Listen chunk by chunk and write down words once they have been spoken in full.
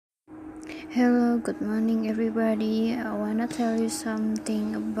Hello, good morning everybody. I wanna tell you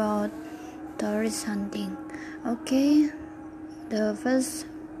something about tourist hunting. Okay, the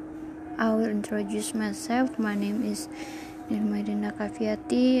first I will introduce myself. My name is Nirmadina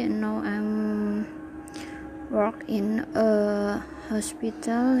Kaviati. Now I'm work in a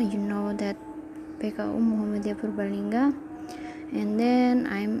hospital. You know that PKU Muhammadiyah Purbalingga. And then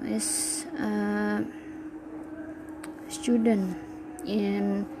I'm a student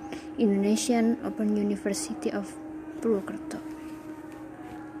in Indonesian Open University of Purwokerto.